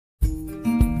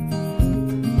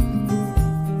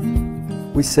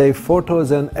We saved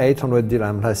 4,800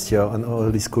 dirham last year on all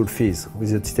the school fees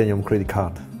with the titanium credit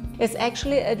card. It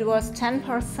was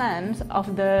 10%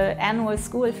 of the annual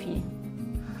school fee.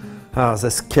 The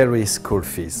scary school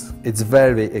fees. It's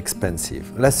very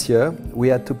expensive. Last year, we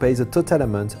had to pay the total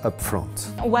amount up front.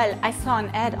 Well, I saw an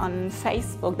ad on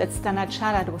Facebook that Standard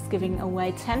Chartered was giving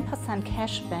away 10%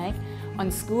 cashback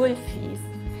on school fees.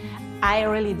 I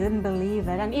really didn't believe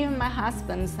it, and even my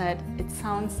husband said it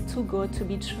sounds too good to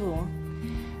be true.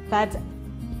 But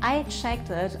I checked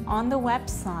it on the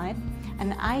website,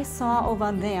 and I saw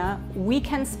over there we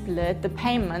can split the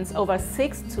payments over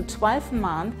 6 to 12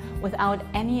 months without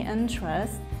any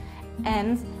interest,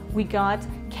 and we got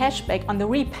cashback on the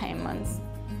repayments.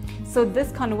 So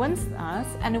this convinced us,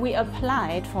 and we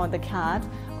applied for the card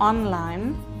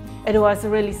online. It was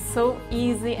really so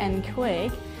easy and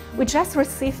quick. We just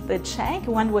received the check,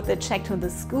 went with the check to the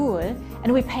school,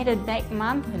 and we paid it back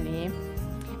monthly.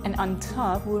 And on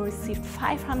top, we received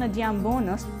 500 dirham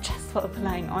bonus just for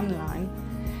applying online.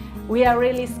 We are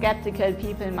really skeptical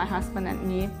people, my husband and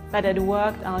me, but it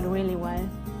worked out really well.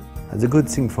 And the good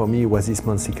thing for me was this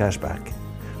monthly cashback.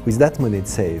 With that money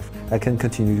saved, I can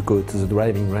continue to go to the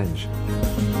driving range.